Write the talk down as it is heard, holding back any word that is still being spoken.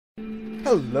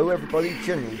Hello everybody,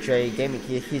 GeneralJGaming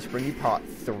here to bring you part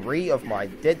 3 of my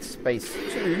Dead Space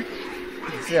 2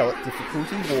 Zealot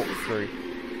difficulty walkthrough.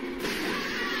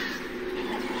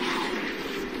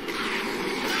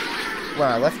 When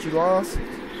I left you last,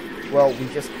 well, we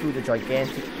just killed a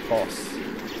gigantic boss.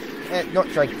 Not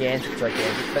gigantic,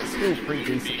 but still pretty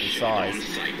decently sized.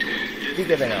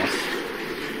 Bigger than us.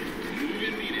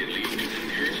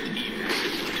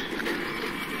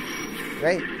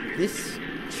 Right, this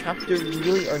chapter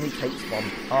really only takes one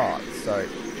part, so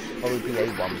probably a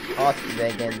one part. But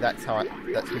then again, that's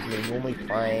with me normally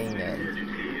playing and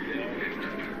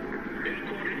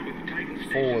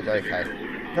forward. Okay.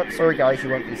 Nope, sorry guys, you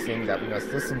won't be seeing that. We must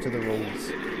listen to the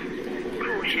rules.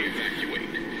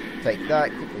 Take that,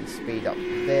 quickly speed up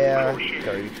there.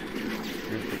 Go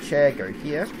move the chair. Go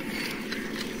here.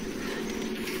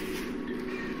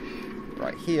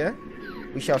 Right here.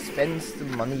 We shall spend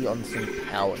some money on some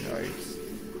power nodes.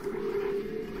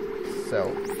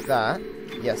 Sell that.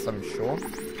 Yes, I'm sure.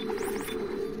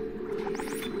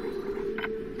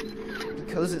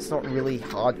 Because it's not really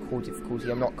hardcore difficulty,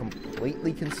 I'm not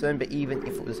completely concerned, but even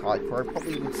if it was hardcore, I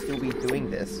probably would still be doing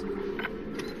this.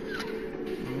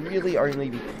 Really only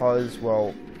because,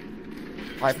 well,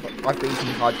 I've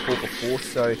beaten hardcore before,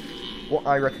 so what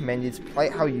I recommend is play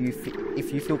it how you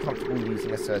if you feel comfortable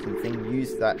using a certain thing,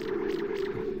 use that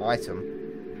item.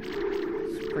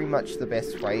 It's pretty much the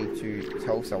best way to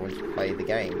tell someone to play the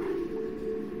game.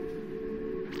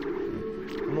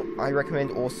 I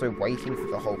recommend also waiting for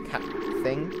the whole cap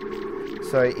thing.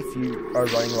 So if you are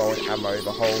running low on ammo,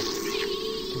 the whole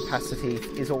capacity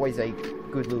is always a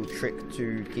good little trick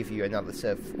to give you another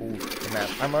set of full amount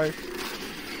of ammo.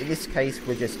 In this case,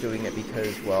 we're just doing it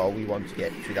because, well, we want to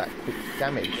get to that quick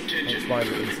damage. It's one of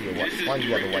the easier ways, find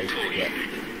the other way to get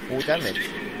full damage.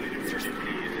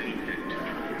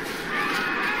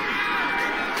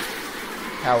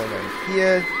 Power node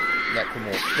here,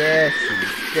 Necromorphs there,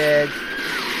 she's dead.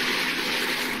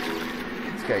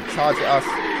 Let's go charge at us,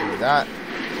 do that.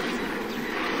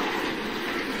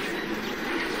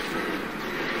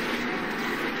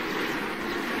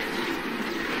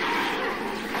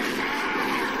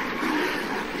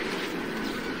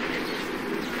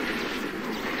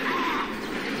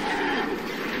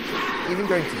 Even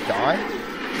going to die?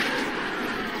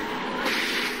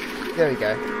 There we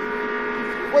go.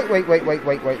 Wait.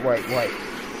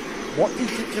 What did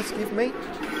you just give me?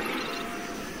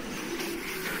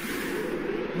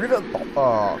 River...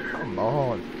 Oh, come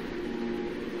on.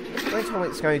 Don't tell me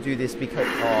it's going to do this because...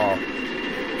 Oh.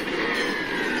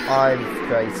 I've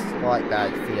got a slight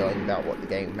bad feeling about what the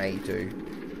game may do.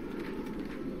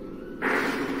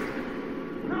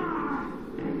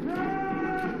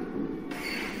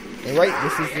 Anyway,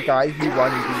 this is the guy who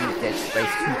won the Dead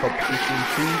Space 2 competition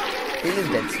to be in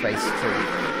Dead Space 2.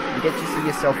 You get to see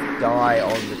yourself die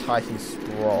on the Titan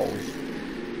Scroll.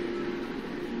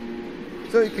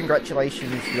 So,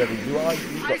 congratulations, whoever you are,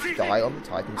 you got to die on the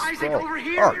Titan Scroll.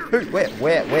 Oh, who? Where?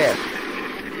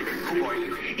 Who are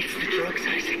you? It's the drugs,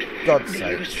 Isaac. God's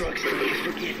sake. The drugs that you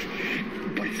forget.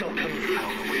 But it's all coming. I don't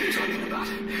know what you're talking about.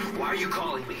 Why are you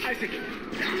calling me? Isaac,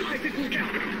 look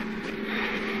out.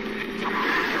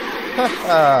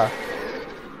 Haha.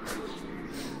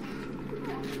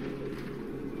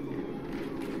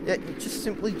 Yeah, you just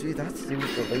simply do that to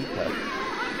with the Leaper.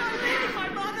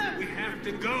 We have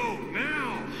to go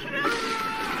now.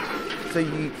 So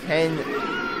you can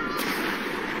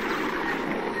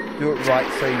do it right,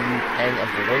 so you can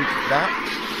avoid that.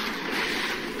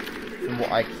 From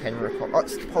what I can recall. Oh,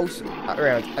 it's the pulse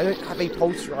round. I don't have a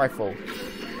pulse rifle.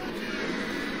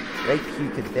 They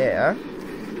puke there.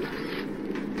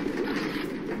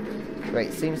 Wait,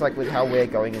 it seems like with how we're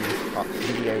going in this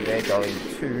video, we're going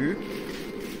to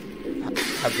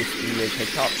have this video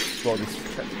take up, well, this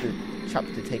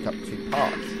chapter take up 2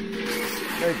 parts.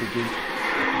 No biggie.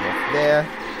 Off there.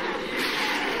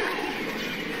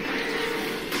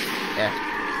 Yeah.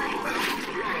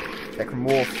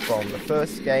 Necromorphs from the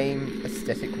first game,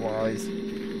 aesthetic-wise.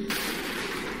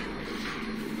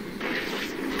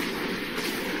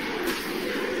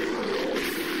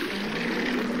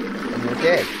 And you're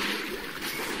dead.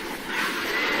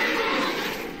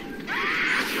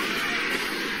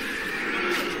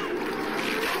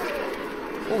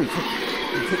 Oh, he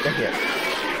took the hit.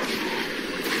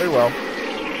 Very well.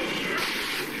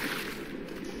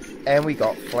 And we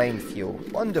got flame fuel.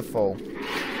 Wonderful.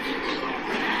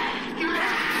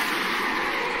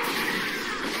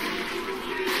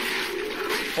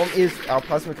 What is our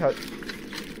plasma coat?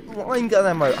 Line gun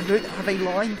ammo. I don't have a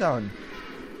line gun.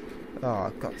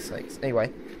 Oh, God's sakes. Anyway.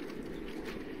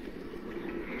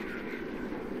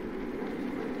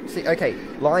 See, okay,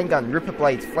 line gun, ripper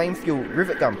blades, flame fuel,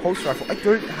 rivet gun, pulse rifle. I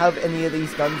don't have any of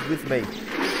these guns with me.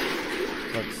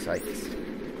 God's sakes.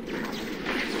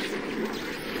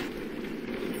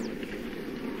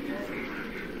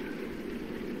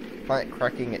 Planet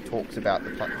cracking, it talks about the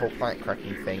whole planet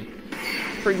cracking thing.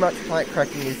 Pretty much planet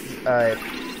cracking is,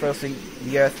 firstly,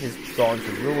 the Earth has gone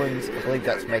to ruins. I believe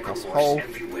that's make us whole.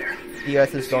 The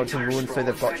Earth has gone to ruins, so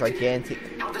they've got gigantic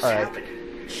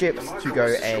ships to go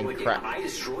and crack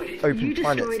open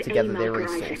planets to gather their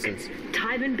resources.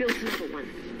 Tiedemann built another one.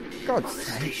 God's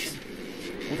sakes.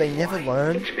 Will they never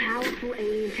learn? It's powerful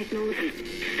alien technology.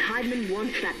 Tiedemann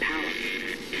wants that power.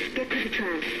 Get to the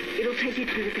tram. It'll take you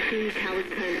to the Cassini Tower's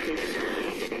premises.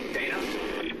 Data?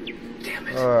 Damn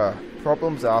it.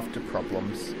 Problems after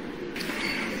problems.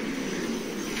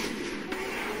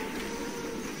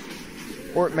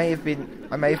 Or it may have been,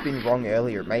 I may have been wrong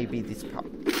earlier. It may be this part.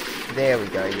 There we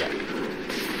go, yeah.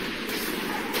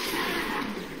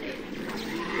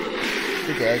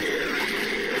 You're dead.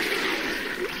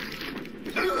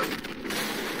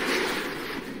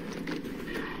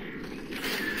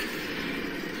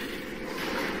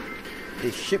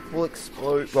 The ship will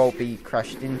explode, well, be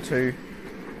crashed into.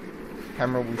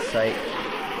 Camera will shake.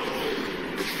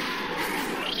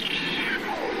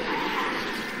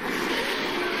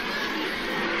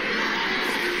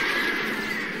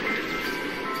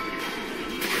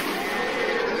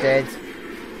 Dead.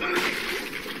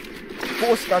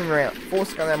 Force gun round.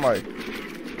 Force gun ammo.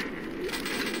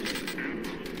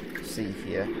 See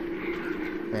here.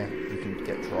 Yeah, you can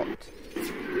get dropped.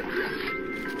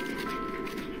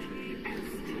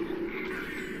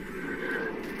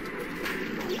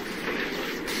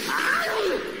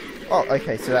 Oh,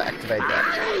 okay, so that activated that.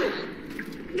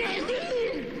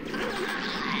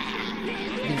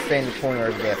 You can stay in the corner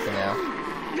over there for now.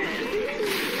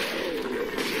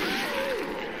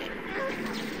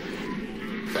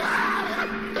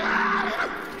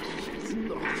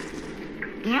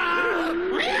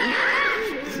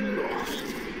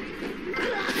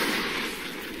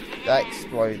 That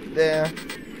exploded there.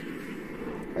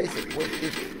 Basically,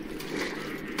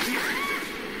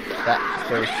 that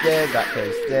goes there, that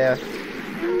goes there.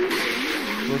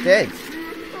 We're dead.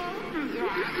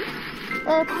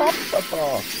 Oh,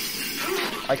 Papa!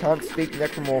 I can't speak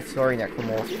Necromorph, sorry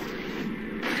Necromorph.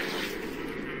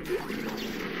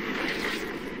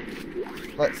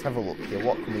 Let's have a look here,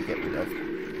 what can we get rid of?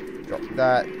 Drop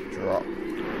that, drop.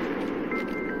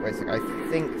 Wait a sec, I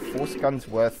think force gun's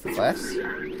worth less.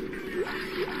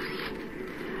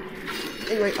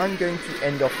 Anyway, I'm going to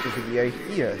end off the video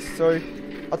here, so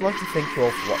I'd like to thank you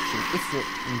all for watching. If you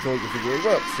enjoyed the video,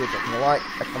 well, consider dropping a like,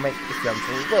 a comment if you haven't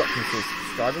already, well, consider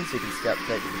subscribing so you can stay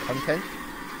updated with the content,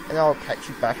 and I'll catch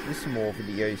you back with some more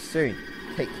videos soon.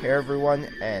 Take care everyone,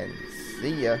 and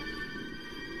see ya.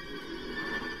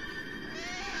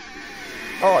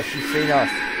 Oh, she's seen us.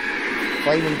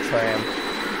 Flaming tram.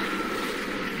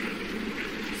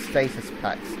 Status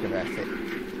pack schematic.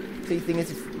 See, the thing is,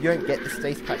 if you don't get the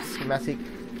status pack schematic,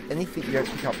 anything you don't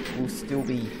pick up will still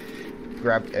be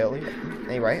grabbed early.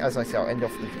 Anyway, as I say, I'll end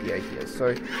off the video here.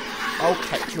 So, I'll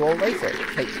catch you all later.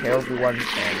 Take care everyone,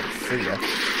 and see ya.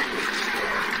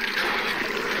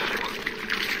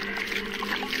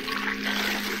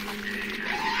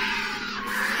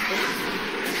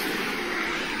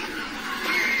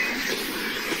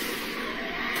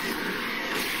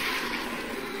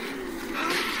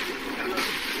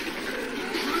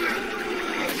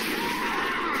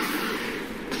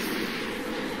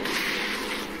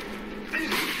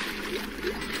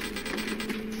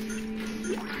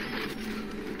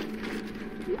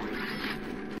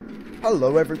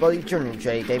 Hello everybody,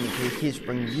 GeneralJGaming here to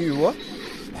bring you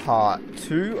part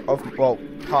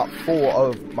 4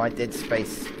 of my Dead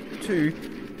Space 2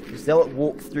 Zealot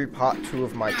walkthrough, part 2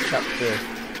 of my chapter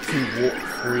 2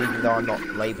 walkthrough, even though I'm not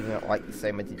labeling it like the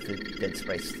same I did for Dead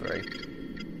Space 3.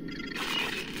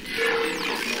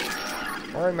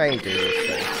 Or I may do this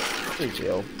thing, no big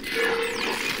deal.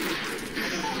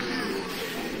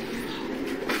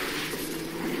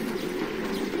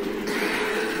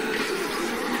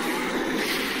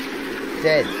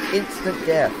 Dead. Instant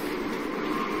death.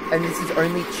 And this is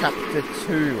only chapter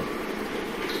 2.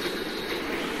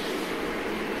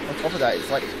 On top of that, it's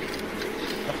like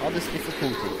the hardest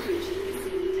difficulty.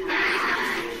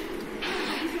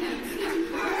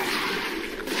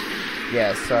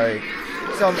 Yeah, so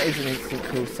some is an instant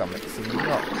kill, some it's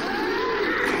not.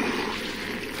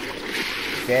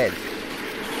 Dead.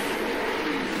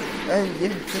 And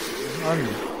yeah, just run.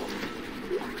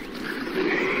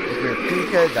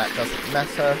 That doesn't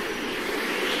matter. I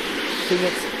think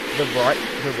it's the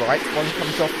right one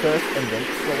comes off first and then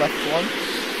it's the left one.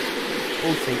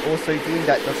 we'll see. Also, doing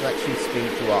that doesn't actually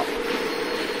speed you up.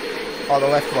 Oh, the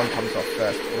left one comes off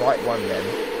first. Right one then.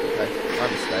 Okay, my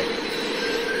mistake.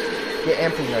 Get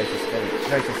ample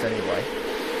notice anyway.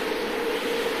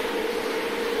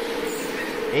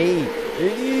 Hey!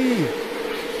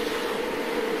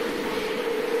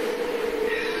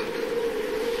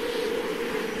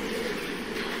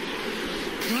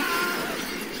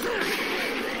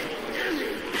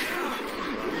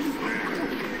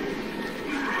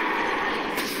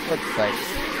 God's sakes.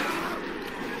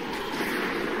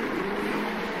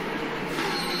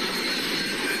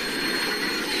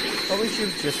 Probably should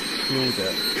have just killed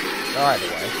it. Either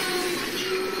way.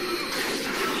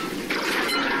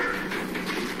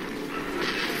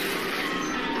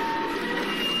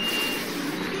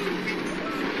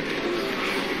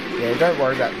 Yeah, don't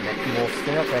worry about Necromorphs,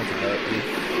 they're not going to hurt you.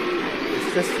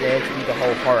 It's just there to be the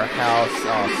whole horror house,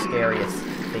 scariest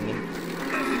thingy.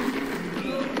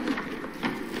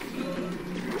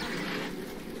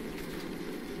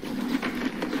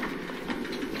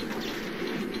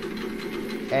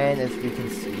 And as we can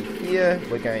see here,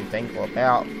 we're going to dangle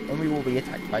about, and we will be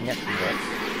attacked by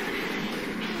Necromorphs.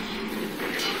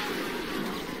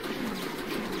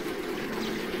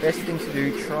 Best thing to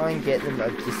do, try and get them a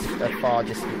far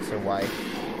distance away.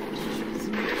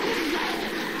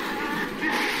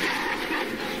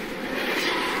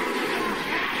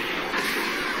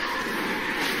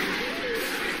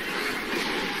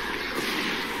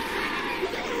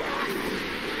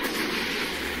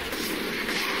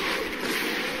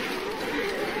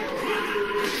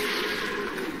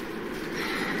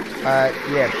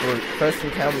 Yeah, brute. First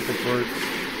encounter with the brute,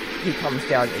 he comes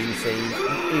down easy,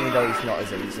 even though he's not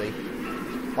as easy.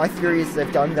 My theory is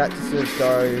they've done that to sort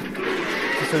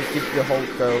of give the whole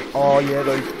oh yeah,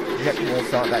 those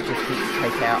Necromorphs aren't that difficult to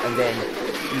take out, and then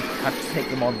you have to take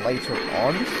them on later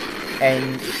on,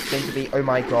 and it's going to be, oh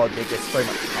my god, they're just so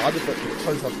much harder, but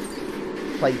because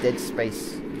I've played Dead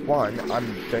Space 1, I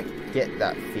don't get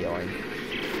that feeling.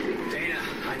 Dana,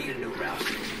 I need a new route.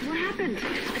 What happened?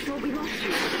 I thought we lost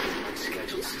you.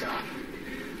 Scheduled stop.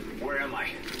 Where am I?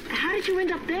 How did you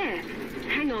end up there?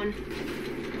 Hang on.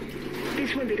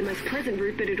 This won't be the most pleasant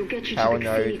route, but it'll get you to the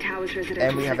Cassini Towers residential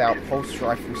And we have our sector. pulse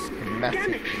rifle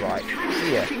schematic right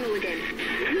here. Signal again.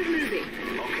 Who's moving?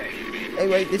 Okay.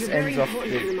 Anyway, this You're very ends off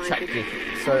important to the remind chapter. me.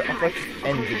 So I'd like to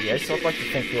end the video, so I'd like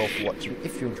to thank you all for watching.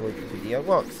 If you enjoyed the video,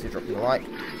 well, consider dropping a like,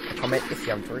 a comment if you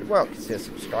haven't already, well, consider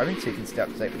subscribing so you can stay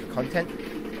up to date with the content.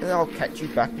 And I'll catch you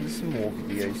back with some more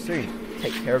videos soon.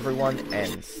 Take care everyone,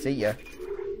 and see ya.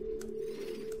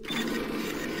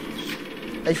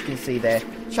 As you can see there,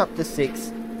 chapter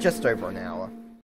 6, just over an hour.